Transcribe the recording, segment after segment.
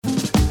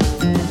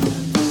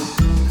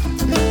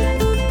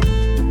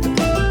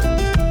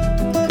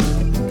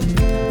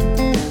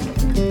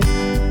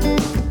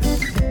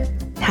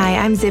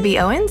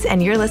Zibby Owens,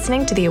 and you're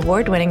listening to the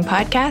award-winning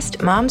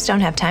podcast, Moms Don't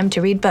Have Time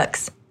to Read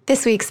Books.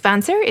 This week's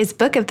sponsor is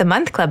Book of the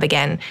Month Club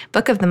again.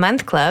 Book of the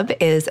Month Club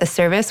is a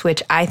service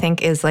which I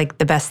think is like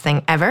the best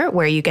thing ever,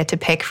 where you get to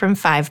pick from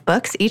 5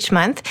 books each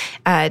month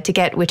to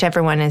get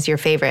whichever one is your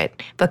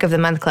favorite. Book of the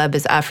Month Club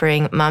is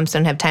offering Moms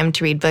Don't Have Time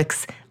to Read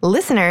Books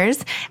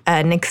listeners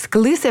an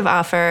exclusive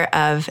offer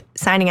of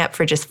signing up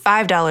for just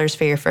 $5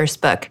 for your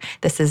first book.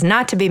 This is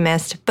not to be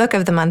missed.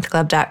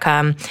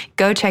 bookofthemonthclub.com.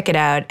 Go check it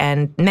out.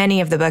 And many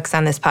of the books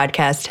on this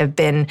podcast have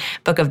been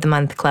Book of the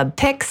Month Club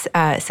picks.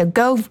 So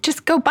go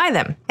buy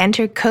them.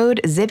 Enter code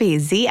ZIBBY,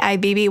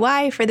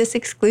 Z-I-B-B-Y, for this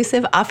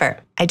exclusive offer.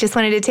 I just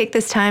wanted to take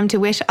this time to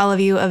wish all of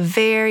you a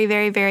very,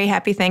 very, very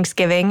happy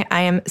Thanksgiving.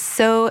 I am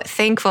so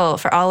thankful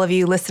for all of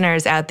you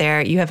listeners out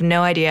there. You have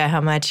no idea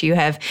how much you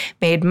have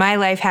made my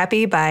life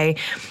happy by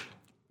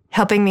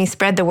helping me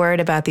spread the word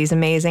about these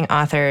amazing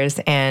authors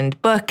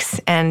and books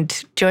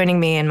and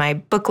joining me in my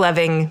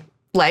book-loving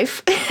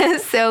life.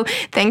 So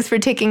thanks for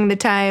taking the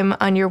time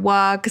on your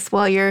walks,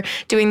 while you're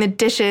doing the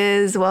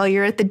dishes, while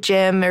you're at the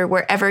gym, or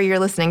wherever you're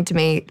listening to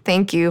me.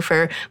 Thank you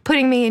for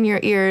putting me in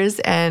your ears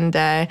and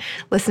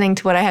listening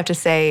to what I have to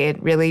say.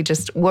 It really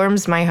just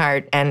warms my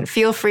heart. And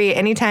feel free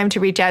anytime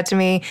to reach out to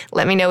me.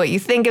 Let me know what you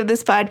think of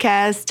this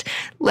podcast.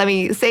 Let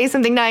me say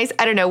something nice.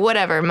 I don't know,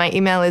 whatever. My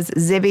email is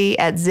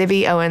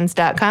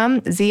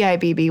zibby@zibbyowens.com,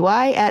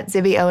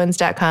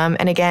 ZIBBY@zibbyowens.com.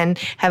 And again,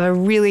 have a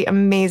really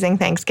amazing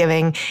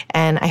Thanksgiving.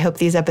 And I hope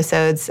these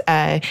episodes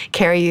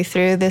carry you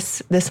through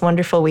this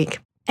wonderful week.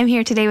 I'm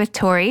here today with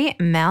Torrey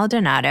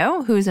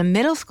Maldonado, who's a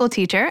middle school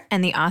teacher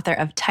and the author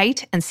of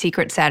Tight and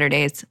Secret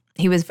Saturdays.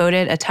 He was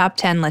voted a top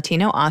 10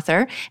 Latino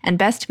author and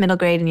best middle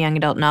grade and young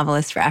adult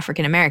novelist for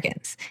African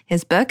Americans.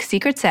 His book,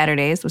 Secret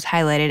Saturdays, was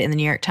highlighted in the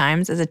New York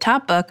Times as a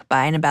top book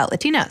by and about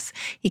Latinos.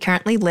 He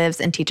currently lives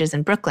and teaches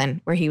in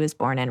Brooklyn, where he was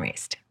born and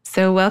raised.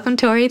 So welcome,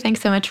 Torrey.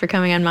 Thanks so much for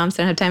coming on Moms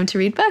Don't Have Time to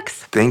Read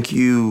Books. Thank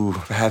you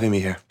for having me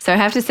here. So I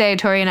have to say,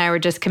 Torrey and I were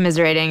just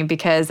commiserating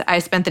because I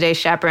spent the day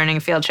chaperoning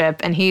a field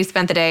trip, and he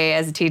spent the day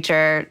as a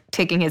teacher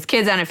taking his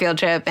kids on a field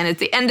trip, and it's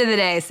the end of the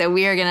day, so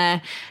we are going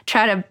to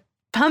try to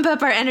pump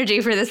up our energy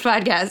for this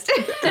podcast.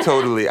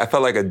 Totally. I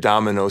felt like a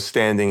domino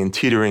standing and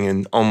teetering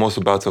and almost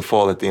about to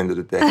fall at the end of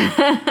the day.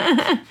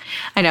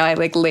 I know. I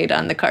laid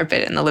on the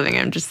carpet in the living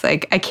room, just I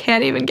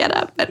can't even get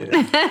up.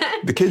 Yeah.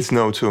 The kids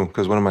know too,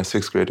 because one of my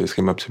 6th graders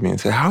came up to me and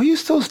said, "How are you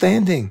still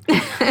standing?"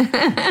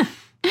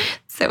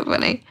 So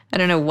funny. I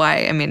don't know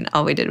why. I mean,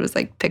 all we did was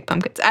pick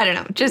pumpkins. I don't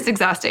know. Just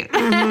exhausting.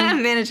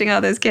 Managing all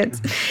those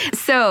kids.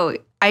 So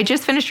I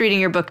just finished reading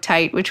your book,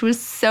 Tight, which was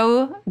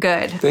so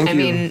good. Thank you. I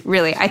mean,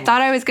 really. I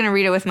thought I was going to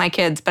read it with my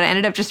kids, but I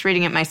ended up just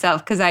reading it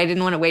myself because I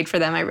didn't want to wait for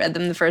them. I read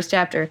them the first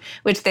chapter,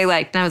 which they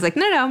liked. And I was like,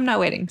 no, I'm not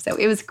waiting. So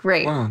it was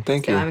great. Wow,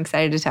 thank you. So I'm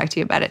excited to talk to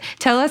you about it.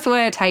 Tell us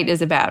what Tight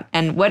is about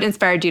and what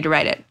inspired you to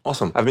write it.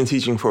 Awesome. I've been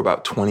teaching for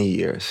about 20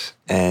 years,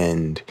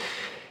 and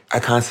I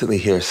constantly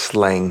hear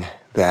slang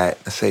that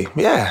I say,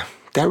 yeah,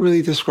 that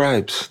really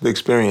describes the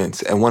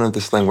experience. And one of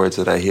the slang words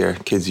that I hear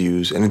kids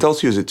use, and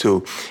adults use it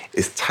too,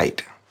 is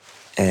tight.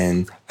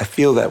 And I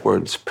feel that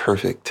word's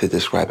perfect to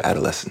describe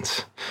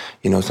adolescence.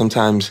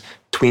 Sometimes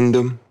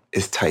tweendom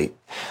is tight.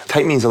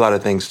 Tight means a lot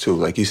of things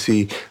too. You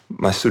see,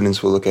 my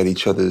students will look at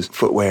each other's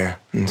footwear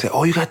and say,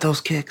 "Oh, you got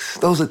those kicks.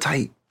 Those are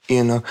tight."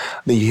 Then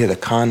you hear the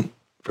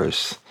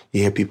converse.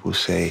 You hear people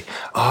say,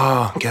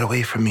 "Oh, get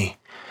away from me.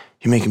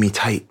 You're making me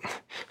tight."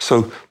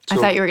 So I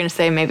thought you were going to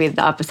say maybe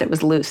the opposite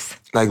was loose.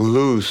 Like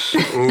loose.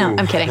 Ooh. No,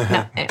 I'm kidding.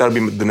 No. That'll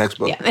be the next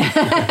book.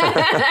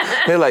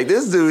 Yeah. They're like,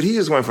 this dude, he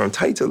just went from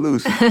tight to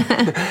loose.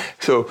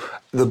 So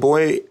the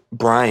boy,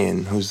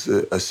 Brian, who's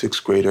a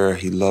 6th grader,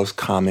 he loves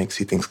comics.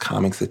 He thinks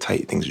comics are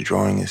tight. He thinks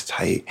drawing is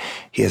tight.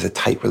 He has a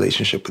tight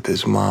relationship with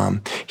his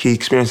mom. He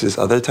experiences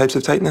other types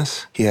of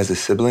tightness. He has a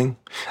sibling,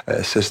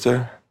 a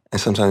sister, and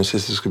sometimes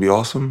sisters could be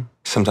awesome.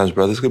 Sometimes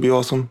brothers could be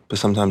awesome, but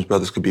sometimes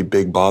brothers could be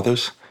big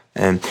bothers.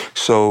 And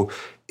so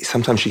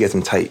sometimes she gets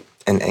him tight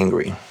and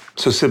angry.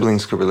 So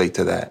siblings could relate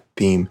to that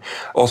theme.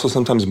 Also,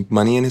 sometimes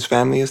money in his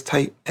family is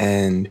tight,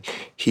 and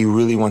he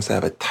really wants to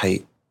have a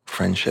tight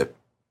friendship.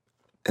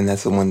 And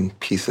that's the one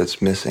piece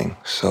that's missing.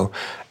 So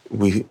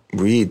we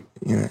read,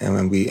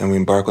 and we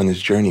embark on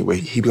this journey where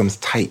he becomes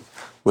tight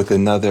with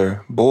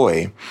another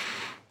boy,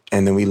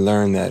 and then we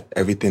learn that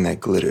everything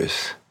that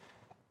glitters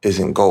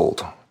isn't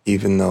gold,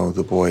 even though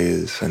the boy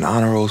is an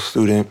honor roll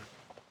student.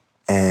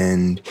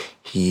 And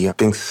he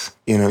thinks,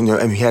 he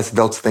has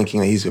adults thinking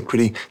that he's a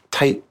pretty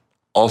tight,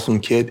 awesome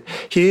kid.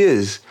 He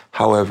is,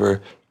 however,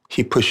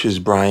 he pushes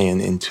Brian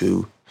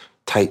into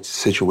tight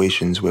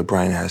situations where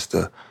Brian has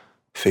to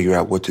figure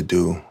out what to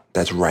do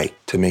that's right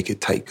to make it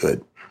tight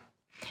good.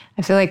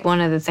 I feel like one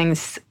of the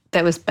things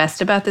that was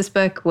best about this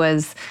book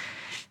was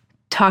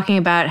talking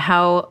about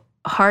how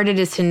hard it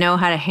is to know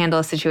how to handle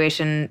a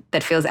situation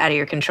that feels out of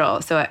your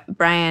control. So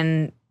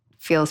Brian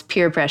feels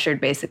peer pressured,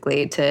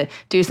 basically, to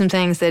do some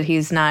things that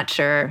he's not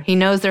sure. He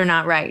knows they're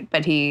not right,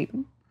 but he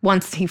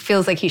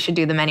feels like he should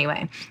do them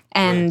anyway.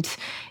 And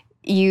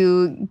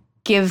you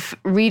give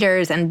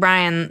readers and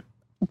Brian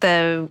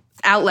the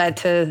outlet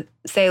to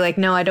say,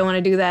 no, I don't want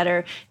to do that,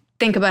 or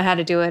think about how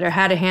to do it or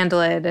how to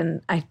handle it.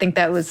 And I think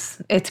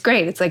it's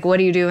great. It's like, what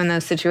do you do in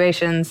those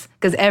situations?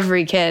 Because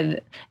every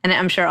kid, and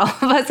I'm sure all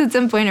of us at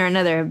some point or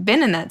another have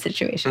been in that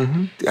situation.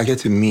 Mm-hmm. I get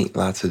to meet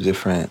lots of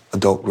different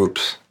adult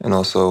groups and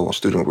also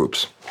student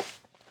groups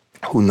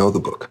who know the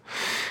book.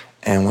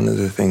 And one of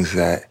the things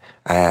that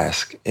I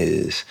ask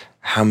is,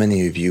 how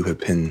many of you have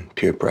been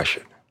peer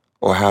pressured?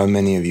 Or how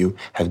many of you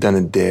have done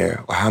a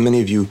dare? Or how many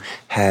of you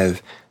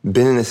have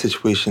been in a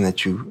situation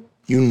that you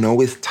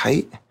know is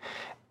tight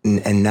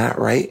and not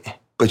right,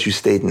 but you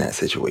stayed in that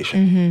situation?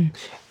 Mm-hmm.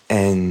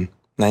 And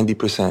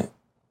 90%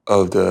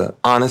 of the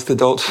honest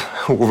adults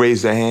will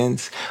raise their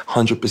hands.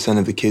 100%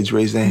 of the kids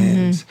raise their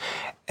hands.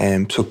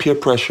 And so peer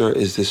pressure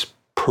is this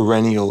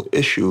perennial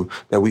issue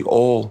that we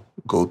all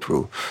go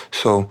through.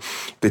 So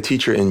the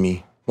teacher in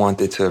me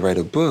wanted to write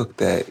a book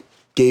that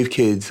gave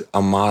kids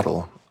a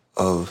model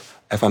of,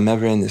 if I'm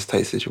ever in this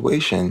tight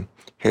situation,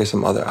 here's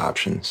some other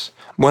options.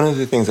 One of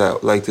the things I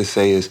like to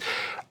say is,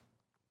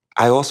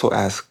 I also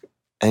ask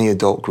any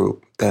adult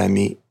group that I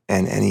meet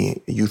and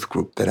any youth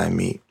group that I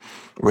meet,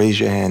 raise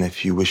your hand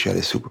if you wish you had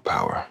a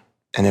superpower.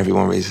 And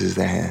everyone raises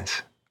their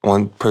hands.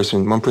 One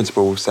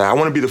principal will say, I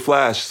want to be the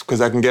Flash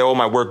because I can get all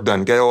my work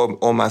done, get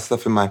all my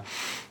stuff in my,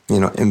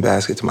 in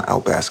basket to my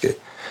out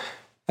basket.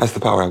 That's the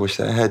power I wish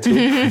that I had too.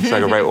 So I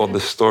can write all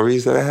the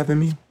stories that I have in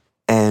me.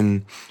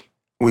 And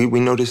we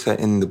noticed that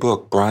in the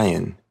book,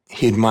 Brian,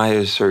 he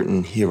admires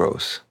certain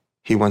heroes.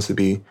 He wants to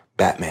be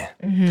Batman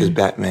because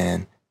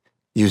Batman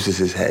uses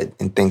his head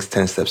and thinks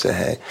 10 steps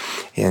ahead.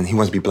 And he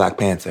wants to be Black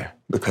Panther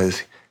because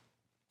he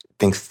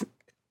thinks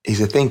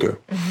he's a thinker.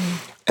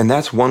 And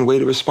that's one way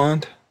to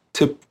respond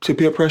to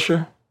peer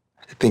pressure.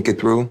 Think it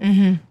through.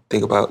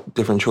 Think about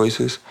different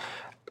choices.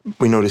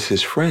 We notice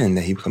his friend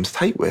that he becomes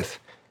tight with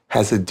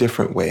has a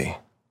different way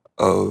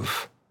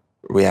of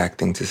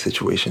reacting to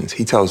situations.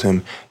 He tells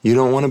him, you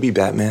don't want to be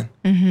Batman.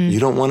 You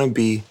don't want to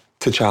be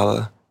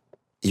T'Challa.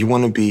 You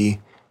want to be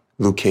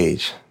Luke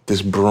Cage,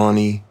 this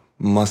brawny,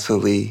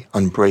 muscly,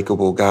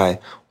 unbreakable guy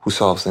who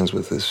solves things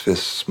with his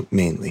fists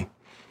mainly.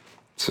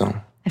 So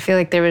I feel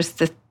like there was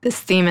this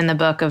theme in the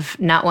book of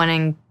not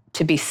wanting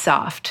to be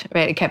soft,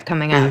 right? It kept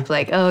coming up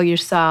like, oh, you're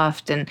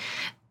soft. And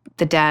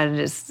the dad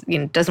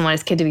doesn't want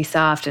his kid to be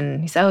soft.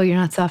 And he said, oh, you're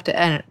not soft.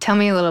 And tell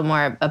me a little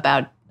more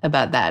about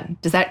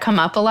that. Does that come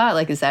up a lot?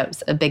 Like, is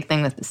that a big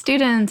thing with the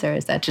students, or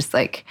is that just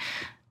like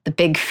the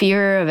big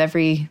fear of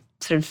every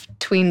sort of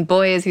tween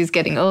boy as he's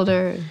getting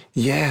older?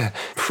 Yeah.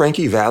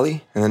 Frankie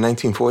Valli in the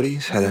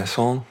 1940s had a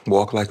song,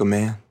 Walk Like a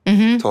Man,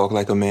 Talk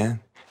Like a Man.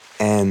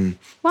 And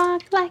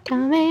walk like a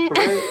man.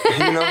 Right?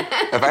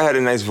 If I had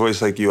a nice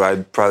voice like you,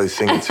 I'd probably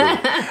sing it too.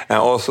 And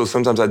also,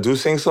 sometimes I do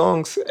sing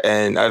songs,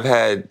 and I've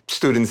had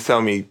students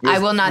tell me, I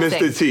will not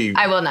Mr. sing. T.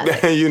 I will not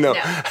sing. No.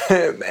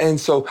 No. And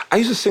so I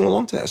used to sing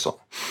along to that song.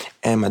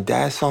 And my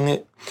dad sung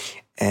it,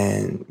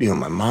 and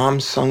my mom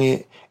sung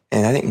it,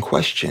 and I didn't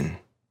question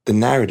the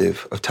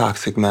narrative of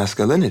toxic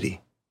masculinity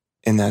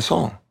in that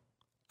song.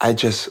 I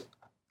just,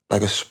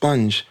 like a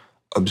sponge,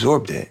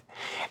 absorbed it.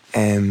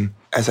 And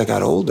as I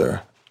got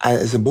older,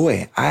 as a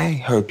boy, I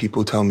heard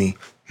people tell me,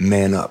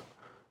 man up.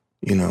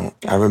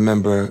 I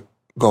remember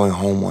going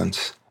home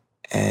once,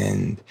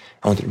 and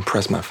I wanted to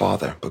impress my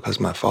father because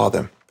my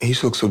father, he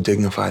used to look so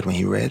dignified when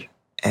he read.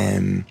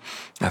 And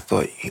I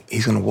thought,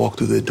 he's going to walk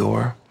through the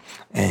door,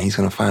 and he's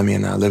going to find me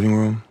in our living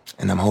room,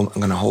 and I'm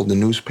going to hold the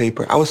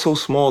newspaper. I was so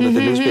small that the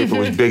newspaper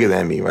was bigger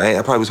than me, right?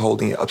 I probably was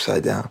holding it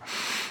upside down.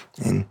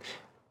 And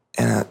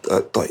I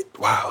thought,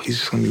 wow, he's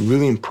just going to be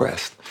really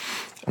impressed.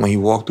 And when he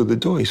walked through the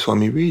door, he saw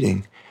me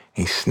reading.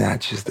 He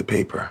snatches the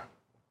paper,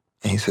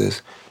 and he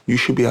says, you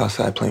should be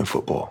outside playing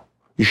football.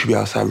 You should be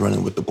outside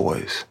running with the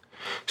boys.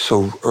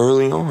 So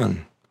early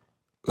on,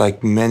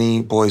 like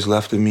many boys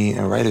left of me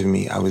and right of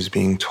me, I was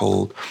being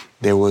told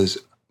there was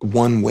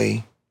one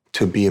way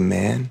to be a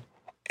man,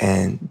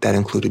 and that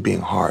included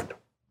being hard.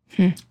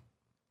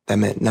 That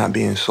meant not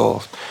being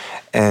soft.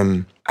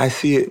 And I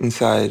see it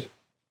inside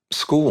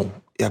school.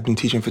 I've been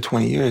teaching for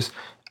 20 years.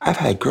 I've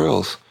had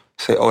girls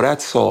say, oh,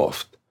 that's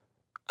soft.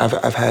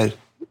 I've had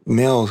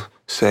males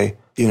say,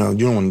 you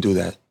don't want to do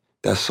that.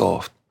 That's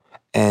soft.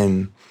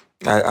 And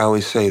I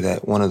always say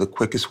that one of the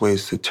quickest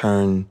ways to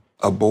turn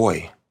a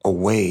boy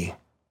away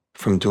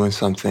from doing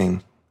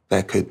something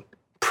that could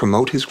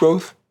promote his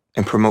growth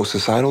and promote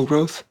societal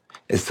growth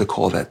is to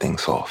call that thing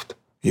soft.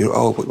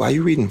 Oh, why are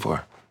you reading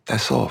for?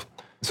 That's soft.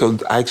 So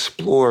I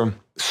explore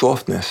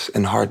softness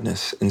and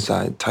hardness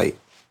inside tight.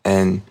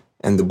 And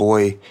the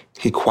boy,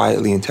 he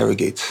quietly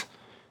interrogates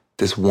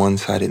this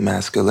one-sided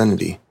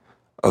masculinity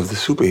of the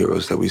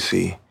superheroes that we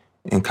see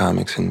in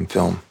comics and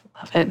film.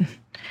 Love it.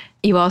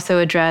 You also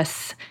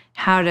address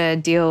how to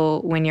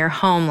deal when your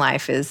home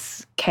life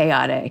is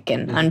chaotic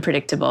and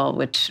unpredictable,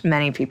 which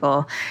many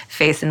people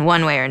face in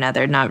one way or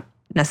another, not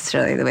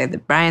necessarily the way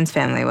that Brian's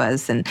family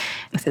was, and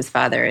with his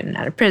father and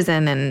out of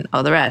prison and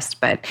all the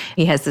rest. But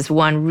he has this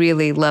one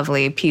really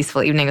lovely,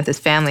 peaceful evening with his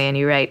family, and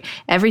you write,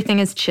 everything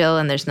is chill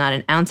and there's not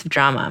an ounce of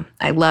drama.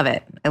 I love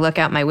it. I look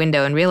out my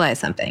window and realize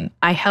something.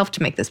 I helped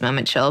make this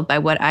moment chill by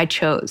what I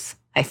chose.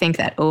 I think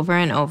that over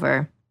and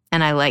over.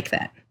 And I like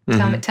that.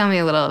 Tell me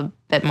a little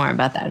bit more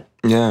about that.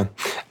 Yeah.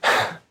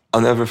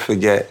 I'll never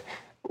forget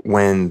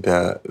when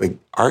the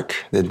ARC,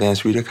 the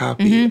advanced reader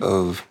copy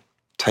of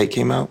Tight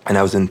came out, and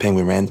I was in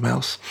Penguin Random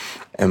House,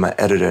 and my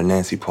editor,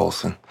 Nancy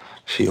Paulson,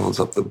 she holds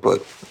up the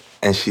book,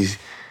 and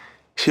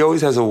she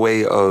always has a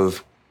way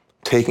of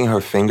taking her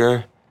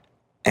finger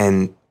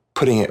and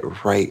putting it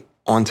right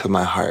onto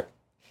my heart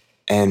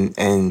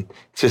and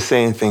just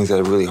saying things that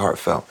are really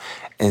heartfelt.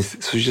 And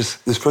so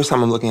just this first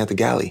time I'm looking at the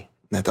galley,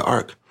 at the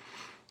ARC,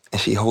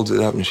 and she holds it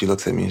up and she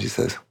looks at me and she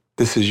says,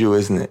 "This is you,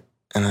 isn't it?"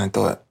 And I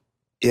thought,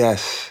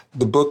 yes.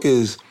 The book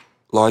is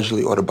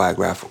largely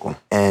autobiographical.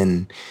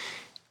 And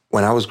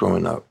when I was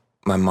growing up,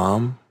 my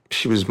mom,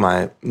 she was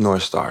my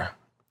North Star,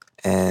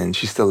 and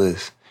she still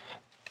is.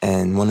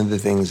 And one of the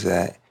things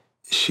that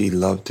she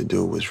loved to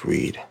do was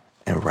read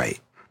and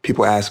write.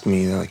 People ask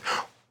me, they're like,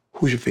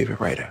 "Who's your favorite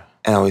writer?"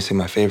 And I always say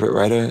my favorite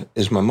writer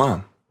is my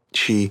mom.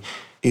 She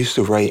used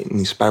to write in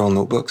these spiral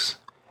notebooks,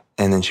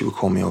 and then she would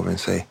call me over and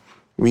say,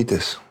 "Read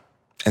this."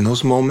 And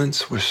those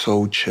moments were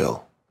so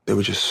chill. They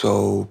were just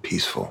so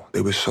peaceful.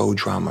 They were so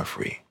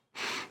drama-free.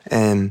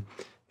 And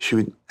she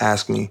would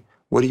ask me,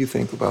 "What do you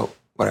think about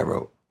what I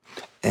wrote?"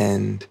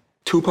 And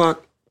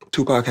Tupac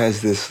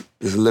has this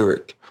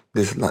lyric,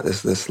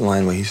 this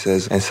line where he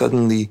says, "And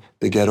suddenly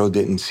the ghetto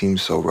didn't seem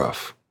so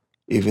rough.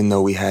 Even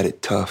though we had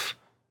it tough,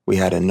 we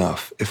had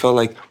enough." It felt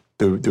like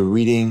the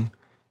reading,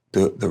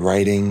 the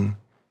writing,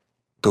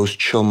 those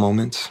chill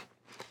moments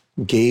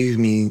gave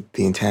me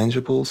the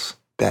intangibles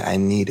that I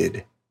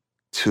needed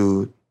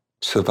to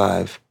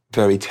survive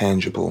very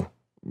tangible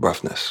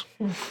roughness.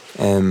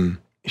 And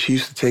she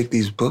used to take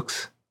these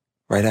books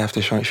right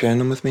after sharing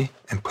them with me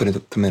and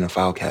put them in a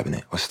file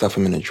cabinet or stuff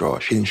them in a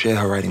drawer. She didn't share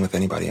her writing with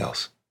anybody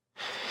else.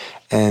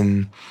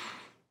 And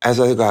as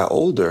I got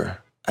older,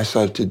 I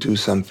started to do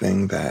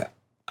something that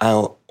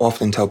I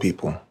often tell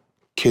people.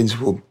 Kids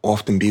will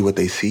often be what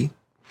they see.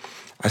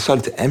 I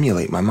started to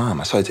emulate my mom.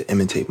 I started to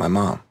imitate my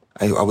mom.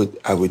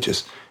 I would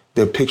just,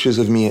 there are pictures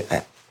of me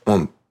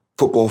on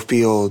football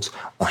fields,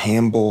 on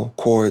handball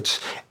courts,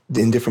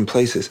 in different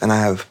places. And I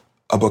have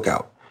a book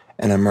out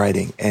and I'm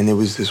writing. And it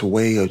was this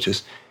way of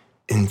just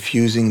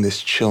infusing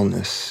this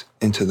chillness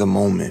into the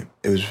moment.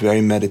 It was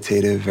very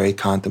meditative, very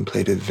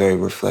contemplative, very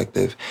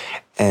reflective.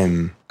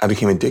 And I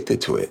became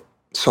addicted to it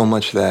so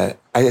much that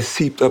I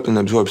seeped up and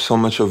absorbed so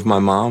much of my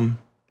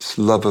mom's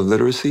love of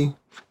literacy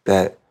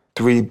that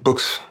 3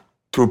 books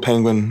through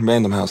Penguin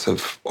Random House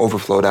have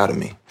overflowed out of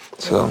me.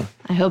 So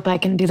I hope I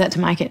can do that to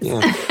my kids.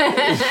 Yeah.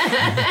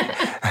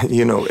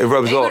 You know, it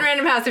rubs off. Penguin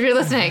Random House, if you're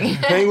listening.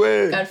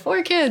 Penguin. Got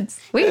 4 kids.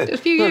 Wait a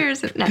few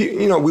years. No.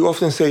 You know, we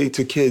often say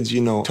to kids,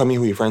 you know, tell me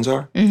who your friends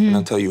are, and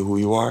I'll tell you who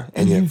you are,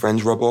 and your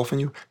friends rub off on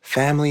you.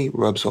 Family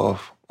rubs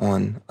off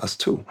on us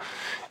too.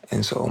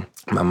 And so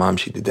my mom,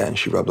 she did that, and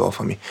she rubbed off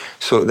on me.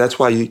 So that's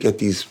why you get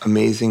these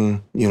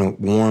amazing, you know,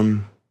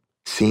 warm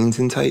scenes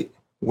in Tight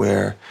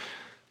where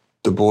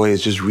the boy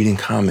is just reading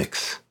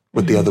comics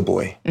with the other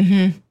boy.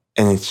 And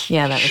it's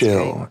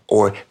chill.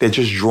 Or they're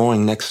just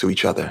drawing next to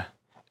each other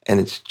and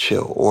it's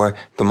chill. Or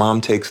the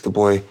mom takes the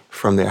boy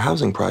from their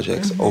housing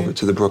projects over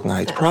to the Brooklyn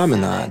Heights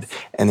Promenade,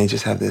 and they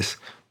just have this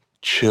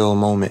chill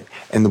moment.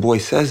 And the boy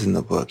says in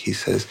the book, he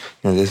says,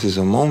 you know, this is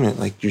a moment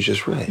like you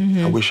just read.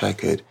 I wish I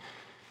could,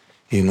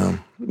 you know,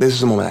 this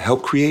is a moment I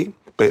helped create.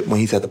 But when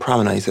he's at the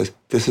promenade, he says,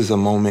 this is a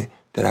moment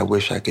that I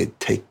wish I could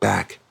take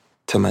back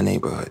to my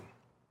neighborhood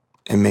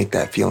and make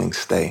that feeling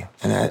stay.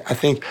 And I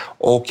think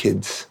all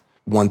kids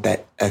want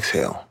that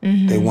exhale.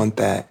 They want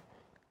that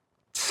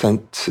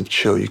sense of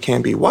chill. You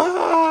can't be and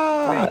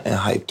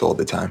hyped all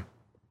the time.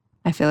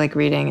 I feel like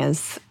reading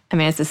is, I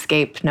mean, it's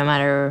escape no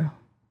matter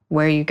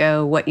where you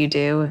go, what you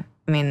do.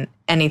 I mean,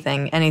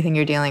 anything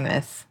you're dealing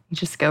with, you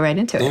just go right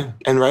into it. Yeah,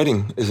 and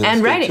writing is an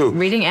escape too.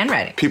 Reading and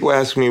writing. People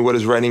ask me, what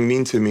does writing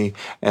mean to me?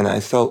 And I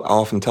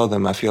often tell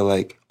them, I feel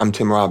like I'm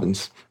Tim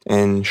Robbins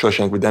in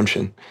Shawshank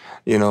Redemption,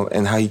 you know,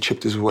 and how he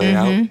chipped his way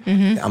out.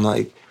 I'm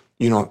like,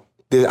 you know,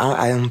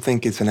 I don't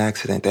think it's an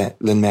accident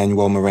that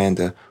Lin-Manuel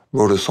Miranda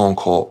wrote a song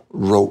called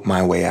Wrote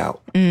My Way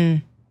Out.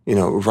 You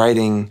know,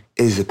 writing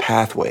is a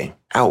pathway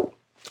out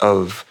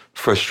of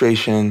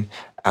frustration,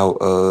 out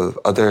of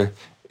other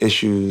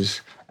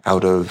issues,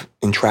 out of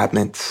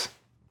entrapments.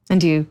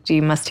 And you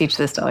must teach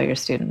this to all your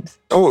students?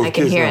 Oh, I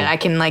can hear it. I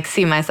can like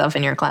see myself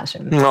in your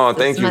classroom. Oh,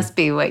 thank you. This must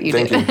be what you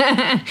do.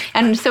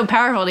 And it's so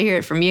powerful to hear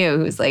it from you,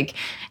 who's like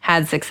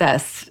had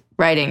success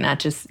writing, not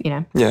just, you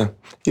know. Yeah.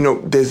 You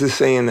know, there's this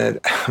saying that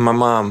my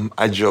mom,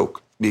 I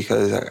joke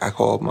because I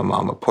call my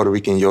mom a Puerto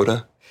Rican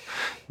Yoda,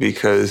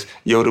 because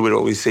Yoda would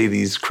always say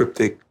these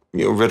cryptic,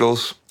 you know,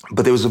 riddles,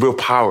 but there was a real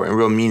power and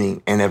real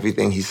meaning in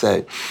everything he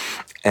said.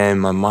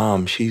 And my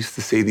mom, she used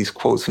to say these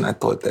quotes, and I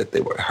thought that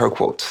they were her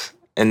quotes.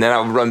 And then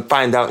I would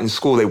find out in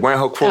school they weren't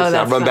her quotes, and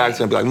I'd run back to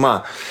her and be like,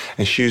 Ma.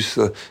 And she used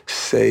to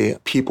say,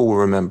 people will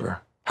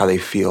remember how they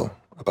feel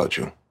about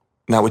you,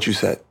 not what you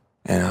said.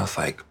 And I was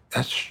like,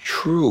 that's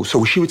true.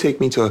 So she would take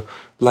me to,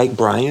 like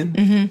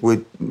Brian,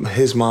 with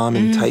his mom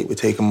and Tight would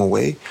take him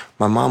away.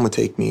 My mom would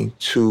take me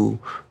to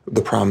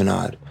the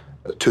promenade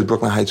to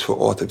Brooklyn Heights for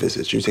author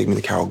visits. She would take me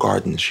to Carroll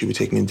Gardens. She would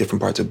take me to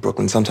different parts of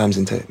Brooklyn, sometimes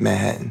into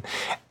Manhattan.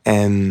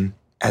 And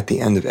at the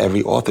end of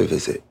every author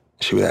visit,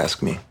 she would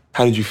ask me,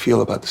 how did you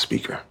feel about the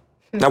speaker?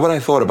 Not what I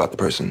thought about the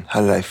person,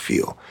 how did I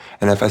feel?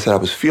 And if I said I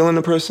was feeling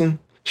the person,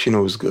 she knew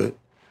it was good.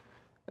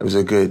 It was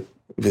a good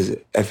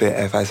visit.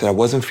 If I said I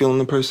wasn't feeling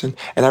the person,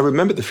 and I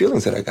remember the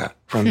feelings that I got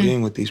from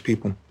being with these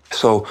people.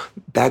 So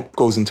that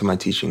goes into my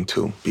teaching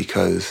too,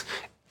 because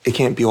it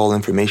can't be all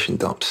information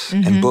dumps.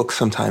 And books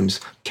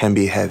sometimes can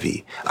be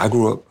heavy. I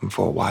grew up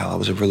for a while, I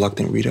was a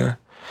reluctant reader.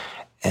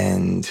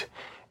 And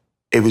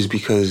it was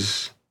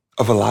because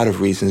of a lot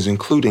of reasons,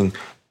 including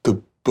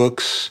the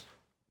books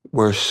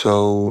were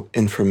so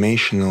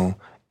informational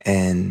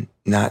and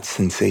not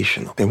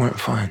sensational. They weren't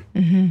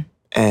fun.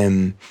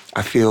 And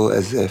I feel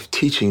as if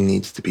teaching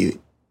needs to be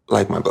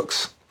like my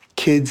books.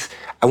 Kids,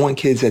 I want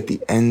kids at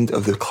the end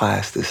of the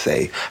class to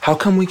say, how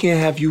come we can't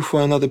have you for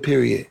another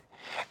period?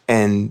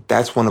 And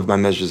that's one of my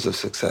measures of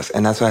success.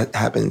 And that's what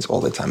happens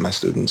all the time. My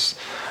students,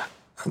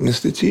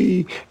 Mr.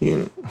 T,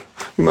 you're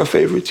my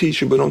favorite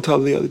teacher, but don't tell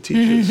the other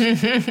teachers.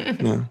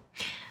 Yeah.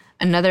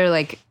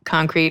 Another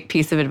concrete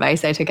piece of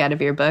advice I took out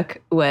of your book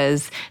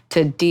was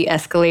to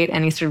de-escalate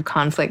any sort of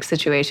conflict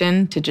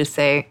situation, to just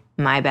say,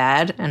 my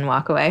bad, and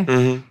walk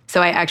away.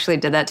 So I actually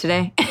did that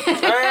today.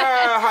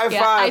 High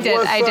five.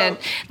 I did.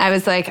 I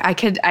was like, I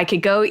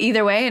could go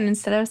either way, and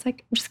instead I was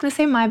like, I'm just going to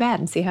say my bad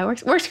and see how it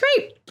works. Works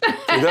great.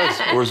 It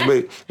does. Works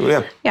great.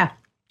 Yeah. Yeah.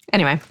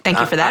 Anyway, thank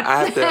you for that.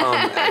 I have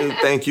to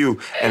thank you,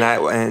 and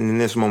in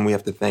this moment we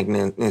have to thank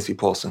Nancy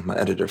Paulson, my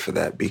editor, for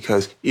that,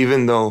 because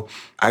even though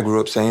I grew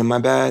up saying my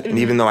bad, and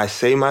even though I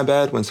say my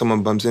bad when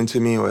someone bumps into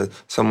me or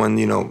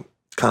someone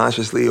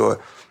consciously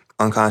or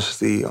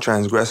unconsciously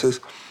transgresses,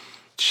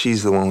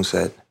 she's the one who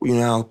said, you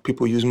know how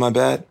people use my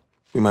bad?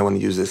 We might want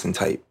to use this in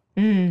type.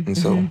 And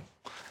so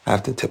I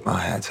have to tip my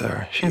hat to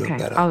her. She looked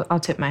that up. I'll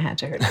tip my hat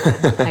to her,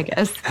 I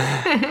guess.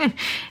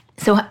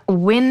 So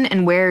when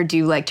and where do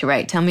you like to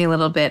write? Tell me a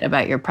little bit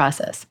about your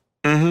process.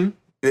 There's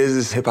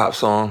this hip-hop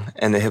song,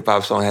 and the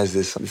hip-hop song has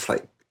this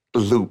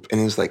loop, and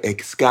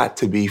it's got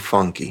to be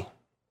funky,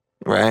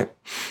 right?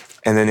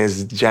 And then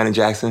there's Janet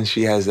Jackson.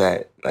 She has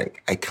that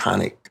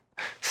iconic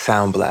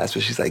sound blast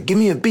where she's like, give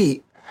me a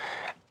beat.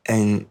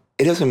 And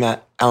it doesn't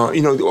matter.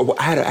 I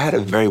had a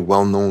very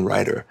well-known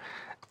writer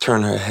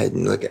turn her head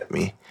and look at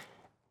me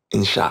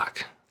in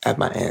shock at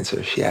my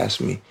answer. She asked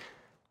me,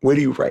 where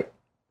do you write?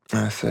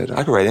 And I said,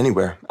 I could write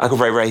anywhere. I could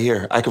write right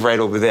here. I could write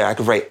over there. I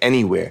could write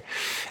anywhere.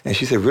 And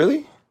she said,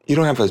 really? You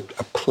don't have a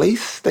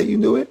place that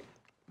you do it?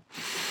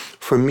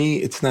 For me,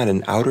 it's not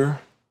an outer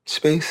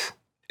space.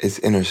 It's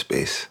inner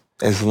space.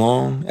 As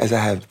long as I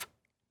have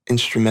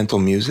instrumental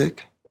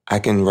music, I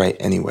can write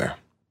anywhere.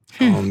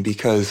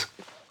 Because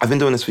I've been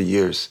doing this for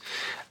years.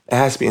 It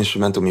has to be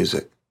instrumental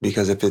music,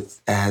 because if it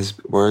has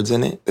words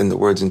in it, then the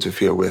words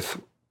interfere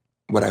with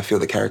what I feel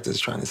the character is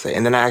trying to say.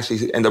 And then I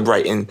actually end up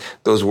writing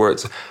those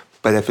words.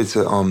 But if it's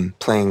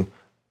playing,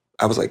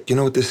 I was like, you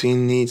know what this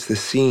scene needs? The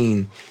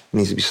scene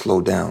needs to be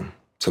slowed down.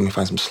 So let me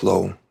find some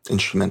slow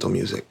instrumental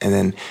music. And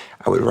then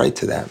I would write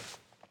to that.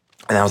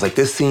 And I was like,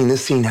 this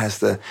scene has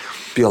to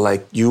feel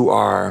like you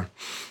are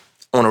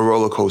on a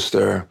roller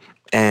coaster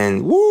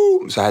and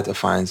woo! So I had to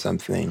find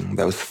something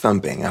that was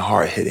thumping and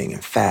hard-hitting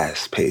and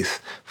fast-paced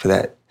for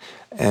that.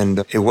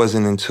 And it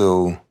wasn't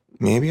until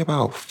maybe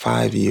about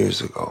 5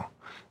 years ago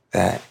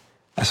that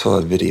I saw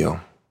a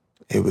video.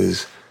 It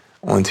was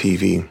on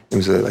TV. It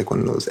was one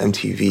of those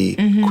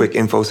MTV quick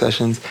info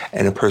sessions.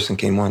 And a person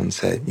came on and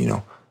said,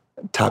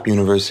 top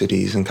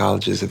universities and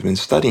colleges have been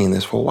studying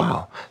this for a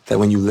while, that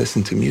when you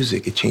listen to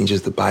music, it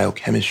changes the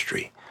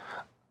biochemistry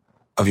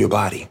of your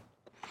body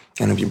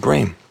and of your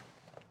brain.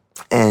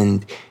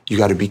 And you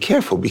got to be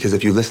careful, because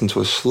if you listen to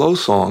a slow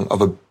song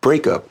of a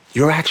breakup,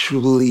 you're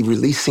actually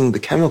releasing the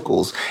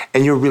chemicals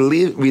and you're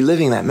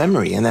reliving that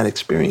memory and that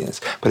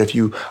experience. But if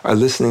you are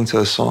listening to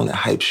a song that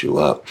hypes you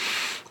up,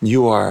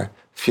 you are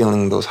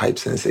feeling those hype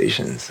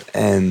sensations.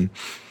 And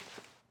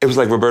it was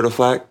like Roberta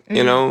Flack,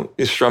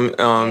 it's strum.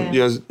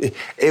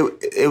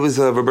 It was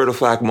a Roberta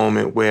Flack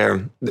moment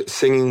where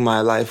singing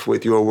my life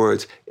with your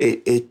words,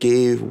 it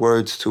gave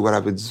words to what I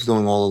was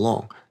doing all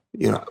along,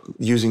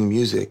 using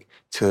music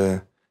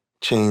to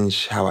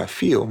change how I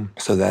feel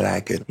so that I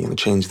could,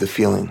 change the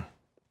feeling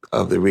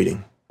of the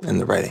reading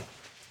and the writing.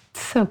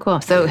 So cool.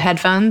 So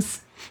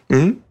headphones?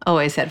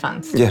 Always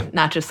headphones. Yeah.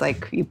 Not just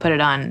you put it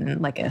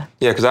on Yeah,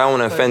 because I don't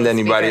want to offend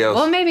anybody else.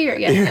 Well, maybe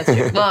that's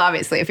true. Well,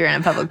 obviously, if you're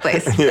in a public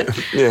place.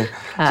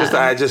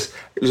 Just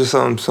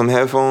some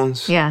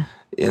headphones. Yeah.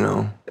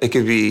 It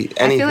could be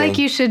anything. I feel like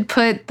you should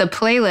put the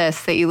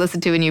playlist that you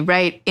listen to when you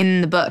write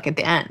in the book at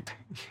the end.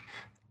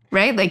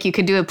 Right? You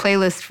could do a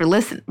playlist for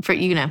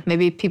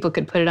maybe people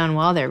could put it on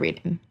while they're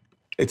reading.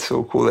 It's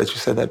so cool that you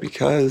said that,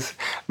 because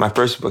my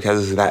first book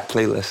has that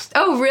playlist.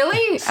 Oh,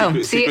 really?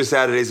 Secret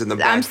Saturdays in the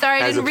back. I'm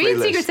sorry, I didn't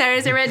read Secret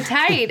Saturdays. I read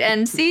Tight.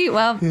 And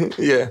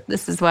yeah.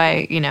 This is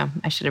why,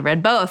 I should have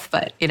read both,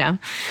 but,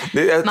 moms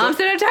don't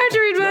have time to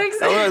read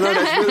books.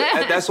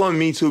 No, that's on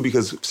me too,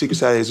 because Secret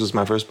Saturdays was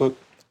my first book.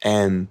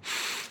 And,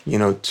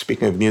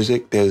 speaking of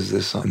music, there's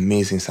this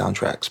amazing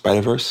soundtrack,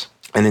 Spider-Verse.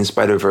 And in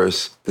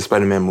Spider-Verse, the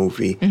Spider-Man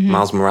movie,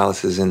 Miles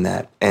Morales is in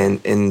that.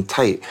 And in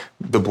Tight,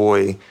 the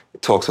boy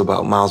talks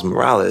about Miles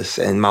Morales,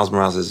 and Miles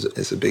Morales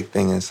is a big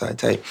thing inside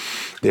Tight.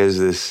 There's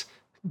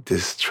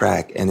this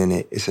track, and in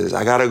it says,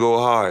 I gotta go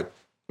hard,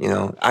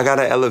 I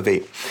gotta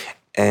elevate.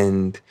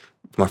 And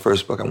my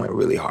first book, I went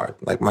really hard.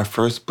 Like my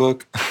first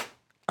book,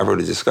 I wrote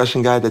a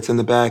discussion guide that's in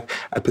the back.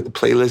 I put the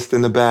playlist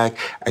in the back.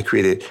 I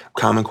created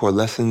Common Core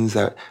lessons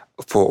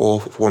for all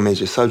 4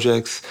 major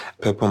subjects. I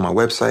put up on my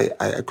website.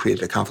 I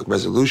created a conflict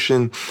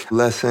resolution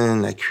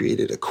lesson. I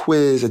created a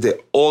quiz. I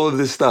did all of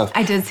this stuff.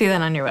 I did see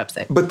that on your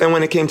website. But then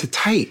when it came to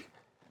Tight,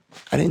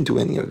 I didn't do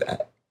any of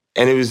that.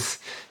 And it was,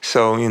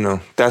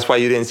 that's why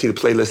you didn't see the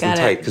playlist in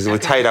Tight. Because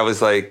with Tight, I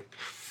was like...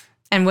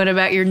 And what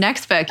about your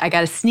next book? I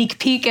got a sneak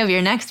peek of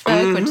your next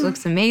book, which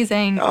looks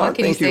amazing. What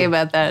can you say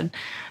about that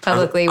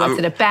publicly? What's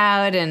it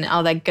about and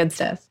all that good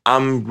stuff?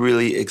 I'm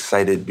really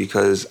excited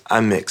because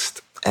I'm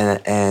mixed.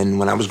 And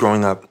when I was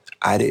growing up,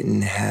 I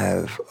didn't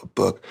have a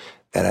book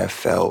that I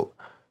felt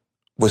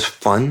was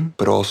fun,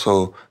 but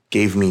also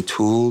gave me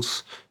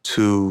tools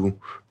to...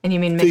 And you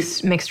mean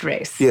mixed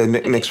race? Yeah,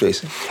 mixed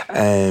race.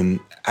 I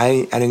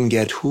didn't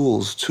get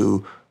tools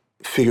to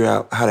figure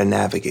out how to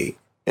navigate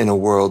in a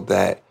world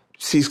that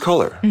sees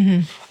color.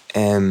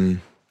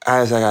 And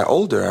as I got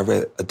older, I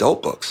read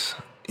adult books.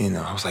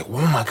 I was like,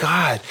 oh my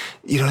God,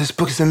 this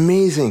book is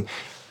amazing.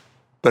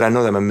 But I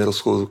know that my middle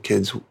school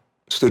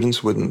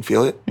students wouldn't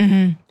feel it.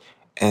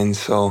 And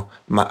so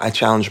I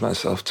challenged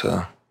myself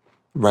to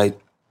write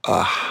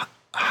a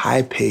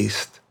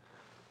high-paced,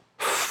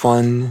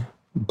 fun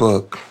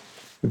book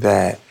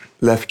that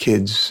left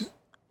kids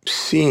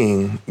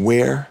seeing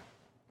where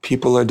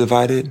people are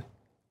divided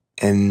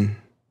and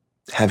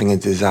having a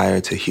desire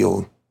to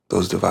heal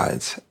those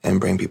divides and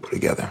bring people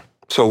together.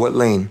 So what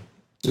lane?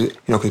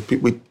 Because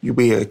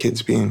we hear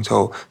kids being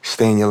told,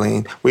 stay in your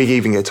lane. We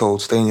even get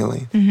told, stay in your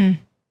lane.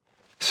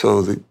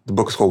 So the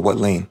book is called What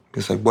Lane?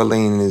 It's like, what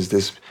lane is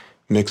this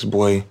mixed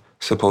boy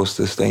supposed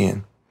to stay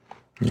in?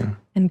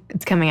 And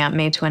it's coming out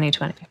May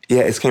 2020. Yeah,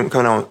 it's coming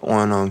out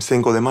on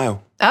Cinco de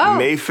Mayo. Oh.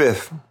 May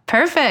 5th.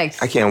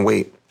 Perfect. I can't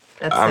wait.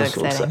 I'm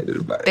so excited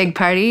about it. Big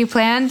party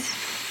planned?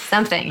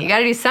 Something. You got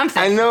to do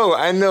something. I know.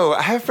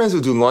 I have friends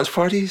who do launch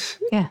parties.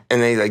 Yeah.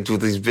 And they do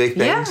these big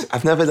things. Yeah.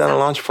 I've never done a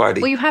launch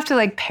party. Well, you have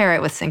to pair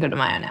it with Cinco de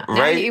Mayo now.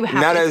 Right?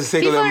 Now that it's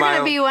Cinco de Mayo. People are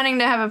going to be wanting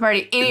to have a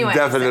party anyway.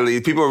 Definitely.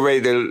 So. People are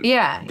ready to...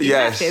 Yeah.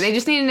 Yes. They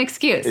just need an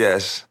excuse.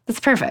 Yes. That's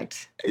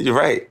perfect. You're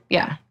right.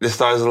 Yeah. The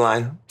stars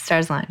align.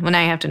 Stars align. Well,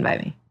 now you have to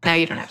invite me. Now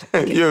you don't have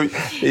to.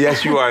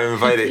 Yes, you are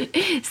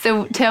invited.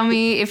 So tell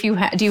me if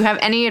do you have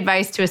any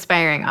advice to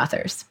aspiring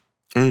authors?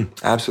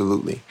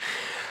 Absolutely.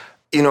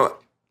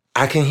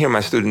 I can hear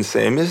my students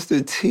saying,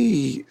 Mr.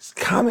 T,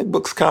 comic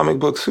books,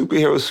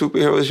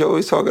 superheroes. You're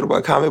always talking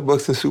about comic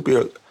books and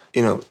superheroes.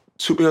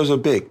 Superheroes are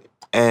big.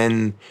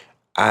 And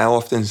I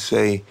often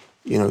say,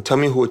 tell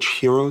me which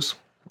heroes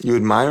you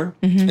admire.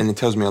 And it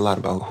tells me a lot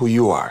about who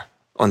you are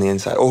on the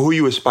inside or who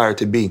you aspire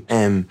to be.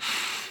 And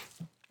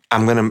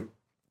I'm going to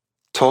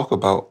talk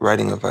about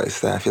writing advice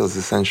that I feel is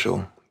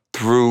essential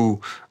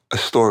through a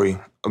story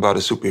about a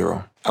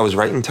superhero. I was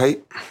writing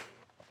Tight.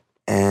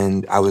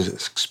 And I was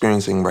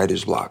experiencing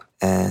writer's block.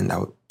 And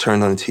I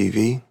turned on the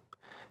TV,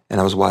 and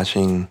I was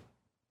watching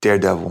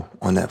Daredevil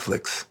on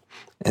Netflix.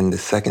 And the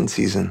second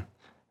season,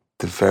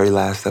 the very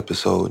last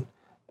episode,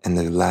 and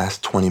the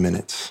last 20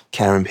 minutes,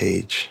 Karen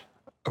Page,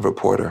 a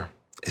reporter,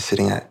 is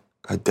sitting at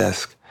her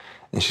desk,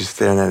 and she's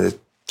staring at a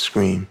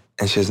screen,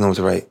 and she doesn't know what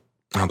to write.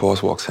 Our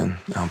boss walks in,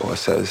 and our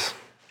boss says,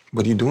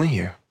 what are you doing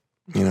here?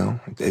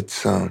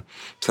 It's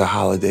the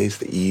holidays,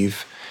 the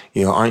eve.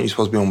 Aren't you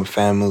supposed to be home with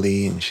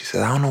family? And she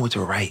said, I don't know what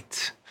to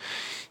write.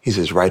 He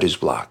says, writer's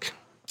block.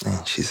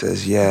 And she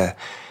says, yeah.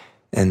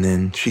 And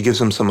then she gives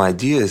him some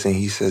ideas, and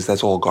he says,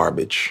 that's all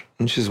garbage.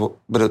 And she says, well,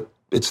 but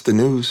it's the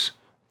news.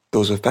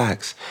 Those are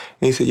facts.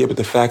 And he said, yeah, but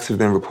the facts have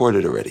been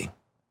reported already.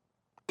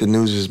 The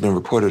news has been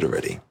reported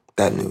already,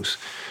 that news.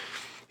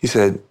 He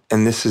said,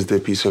 and this is the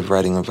piece of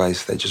writing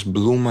advice that just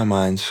blew my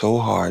mind so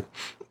hard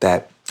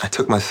that I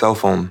took my cell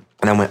phone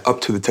and I went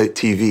up to the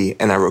TV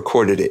and I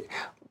recorded it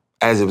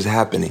as it was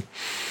happening.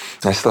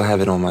 I still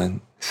have it on my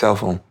cell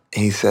phone.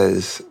 He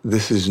says,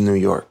 this is New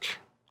York.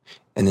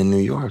 And in New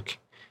York,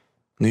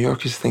 New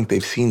Yorkers think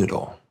they've seen it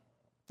all.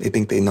 They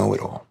think they know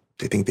it all.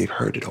 They think they've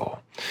heard it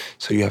all.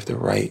 So you have to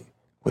write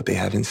what they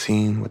haven't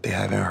seen, what they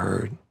haven't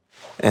heard,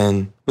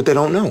 and what they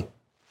don't know.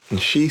 And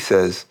she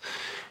says,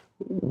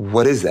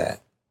 what is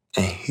that?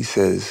 And he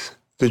says,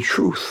 the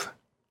truth.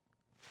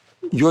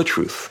 Your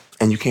truth.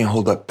 And you can't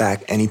hold up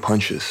back any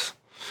punches.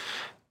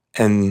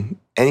 And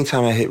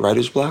anytime I hit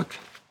writer's block,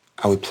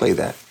 I would play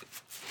that.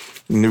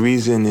 And the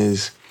reason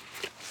is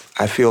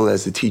I feel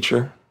as a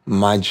teacher,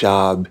 my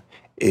job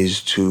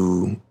is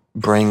to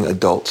bring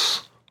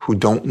adults who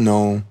don't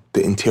know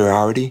the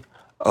interiority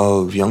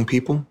of young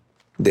people,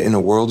 the inner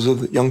worlds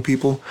of young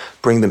people,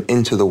 bring them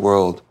into the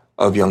world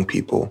of young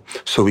people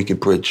so we could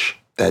bridge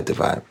that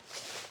divide.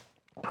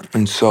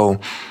 And so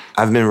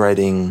I've been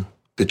writing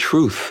the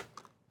truth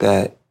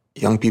that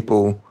young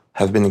people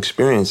have been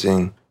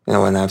experiencing,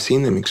 and I've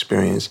seen them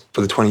experience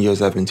for the 20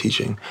 years I've been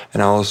teaching.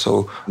 And I also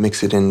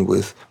mix it in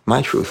with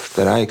my truth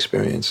that I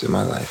experience in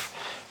my life.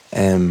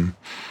 And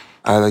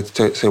I like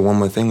to say one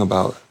more thing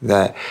about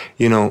that.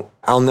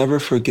 I'll never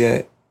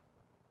forget,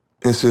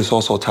 this is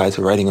also tied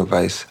to writing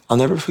advice,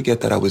 I'll never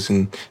forget that I was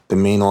in the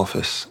main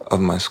office of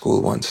my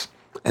school once.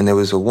 And there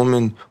was a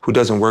woman who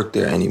doesn't work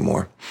there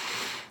anymore.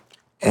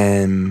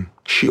 And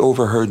she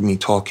overheard me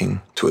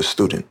talking to a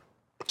student.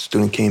 The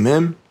student came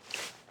in.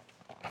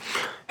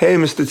 "Hey,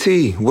 Mr.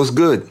 T, what's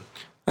good?"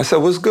 I said,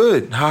 "What's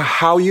good?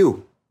 How you?"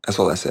 That's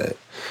all I said.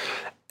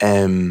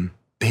 And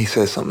he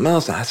said something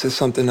else, and I said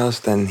something else,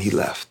 then he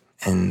left.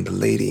 And the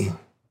lady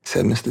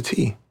said, "Mr. T,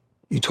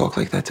 you talk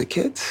like that to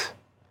kids?"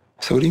 I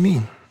said, "What do you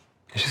mean?"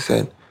 And she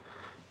said,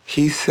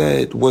 "He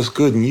said, what's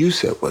good, and you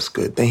said, what's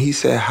good. Then he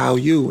said, how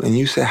you, and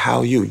you said, how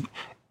you.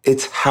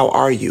 It's, how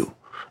are you?"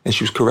 And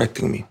she was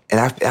correcting me. And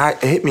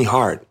it hit me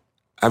hard.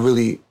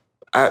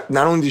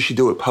 Not only did she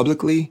do it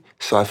publicly,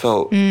 so I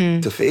felt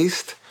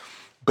defaced,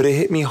 but it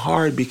hit me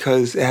hard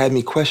because it had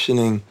me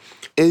questioning,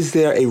 is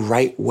there a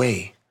right way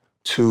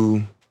to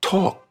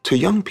talk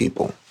to young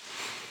people?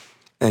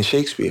 And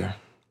Shakespeare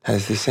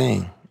has this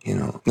saying,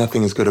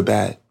 nothing is good or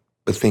bad,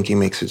 but thinking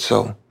makes it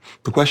so.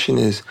 The question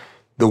is,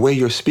 the way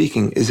you're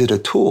speaking, is it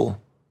a tool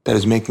that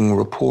is making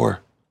rapport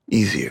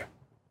easier?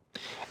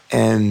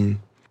 And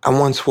I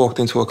once walked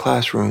into a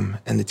classroom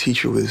and the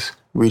teacher was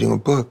reading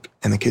a book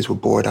and the kids were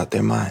bored out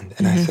their mind.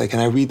 And I said, "Can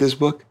I read this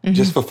book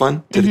just for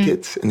fun to the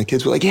kids?" And the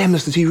kids were like, "Yeah,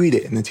 Mr. T, read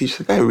it." And the teacher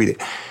said, "I read it."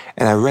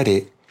 And I read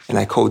it and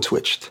I code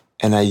switched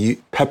and I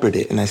peppered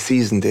it and I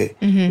seasoned it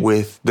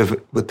with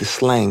the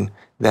slang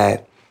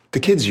that the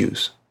kids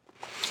use.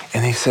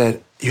 And they said,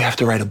 "You have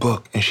to write a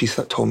book." And she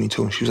told me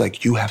to. And she was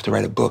like, "You have to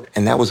write a book."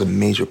 And that was a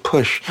major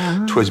push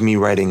towards me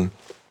writing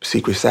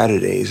Secret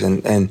Saturdays.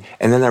 And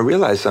then I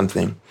realized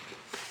something.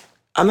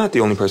 I'm not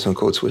the only person who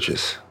code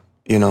switches.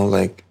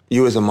 Like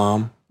you as a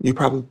mom, you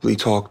probably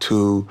talk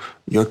to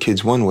your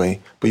kids one way,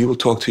 but you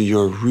will talk to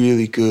your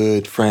really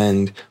good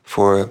friend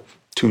for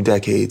 2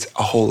 decades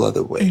a whole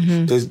other way.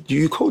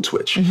 You code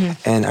switch.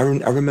 And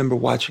I remember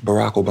watching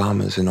Barack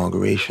Obama's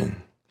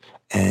inauguration,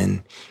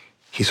 and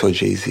he saw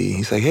Jay-Z.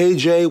 He's like, "Hey,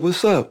 Jay,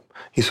 what's up?"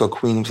 He saw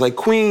Queen. He was like,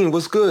 "Queen,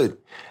 what's good?"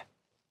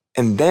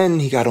 And then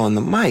he got on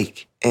the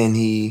mic, and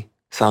he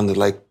sounded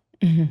like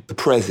the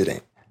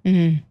president.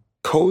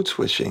 Code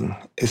switching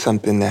is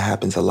something that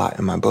happens a lot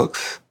in my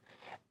books,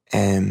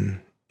 and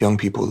young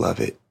people love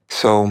it.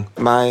 So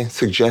my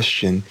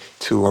suggestion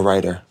to a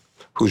writer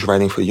who's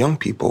writing for young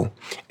people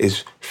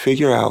is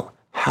figure out,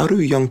 how do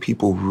young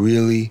people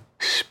really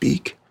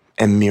speak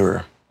and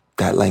mirror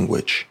that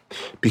language?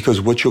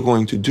 Because what you're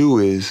going to do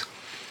is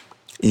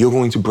you're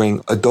going to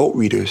bring adult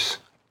readers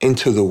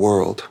into the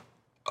world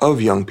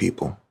of young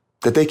people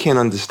that they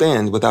can't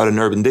understand without an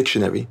urban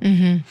dictionary.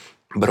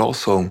 But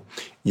also,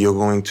 you're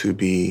going to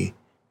be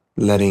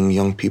letting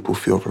young people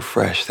feel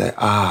refreshed that,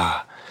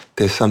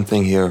 there's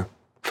something here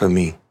for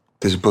me.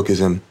 This book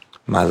is in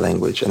my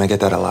language. And I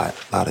get that a lot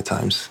of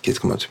times. Kids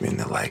come up to me and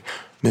they're like,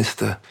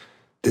 "Mister,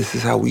 this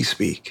is how we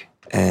speak."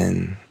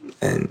 And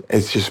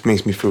it just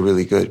makes me feel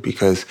really good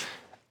because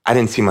I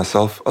didn't see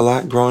myself a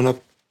lot growing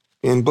up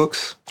in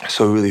books.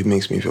 So it really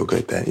makes me feel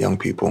good that young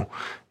people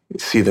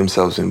see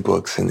themselves in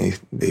books and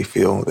they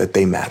feel that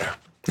they matter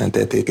and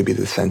that they could be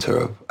the center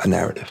of a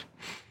narrative.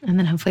 And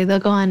then hopefully they'll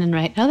go on and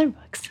write other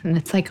books. And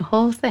it's like a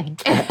whole thing.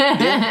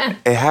 Yeah,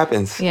 it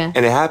happens. Yeah.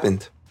 And it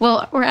happened.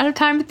 Well, we're out of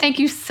time, but thank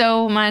you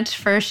so much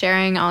for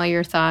sharing all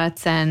your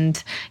thoughts and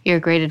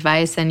your great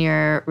advice and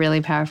your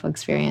really powerful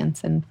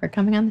experience and for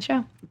coming on the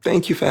show.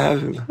 Thank you for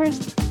having me. Of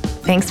course.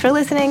 Thanks for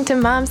listening to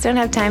Moms Don't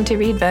Have Time to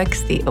Read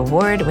Books, the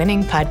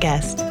award-winning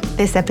podcast.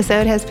 This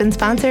episode has been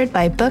sponsored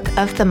by Book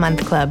of the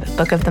Month Club.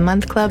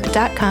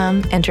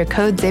 bookofthemonthclub.com. Enter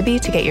code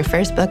ZIBBY to get your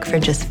first book for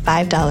just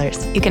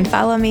 $5. You can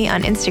follow me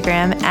on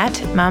Instagram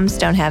at Moms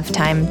Don't Have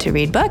Time to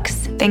Read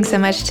Books. Thanks so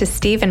much to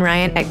Steve and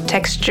Ryan at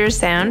Texture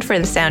Sound for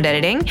the sound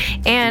editing.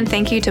 And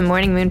thank you to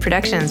Morning Moon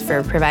Productions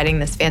for providing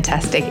this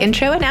fantastic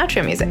intro and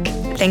outro music.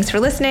 Thanks for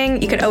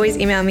listening. You could always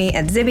email me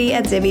at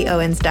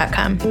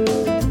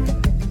zibby@zibbyowens.com.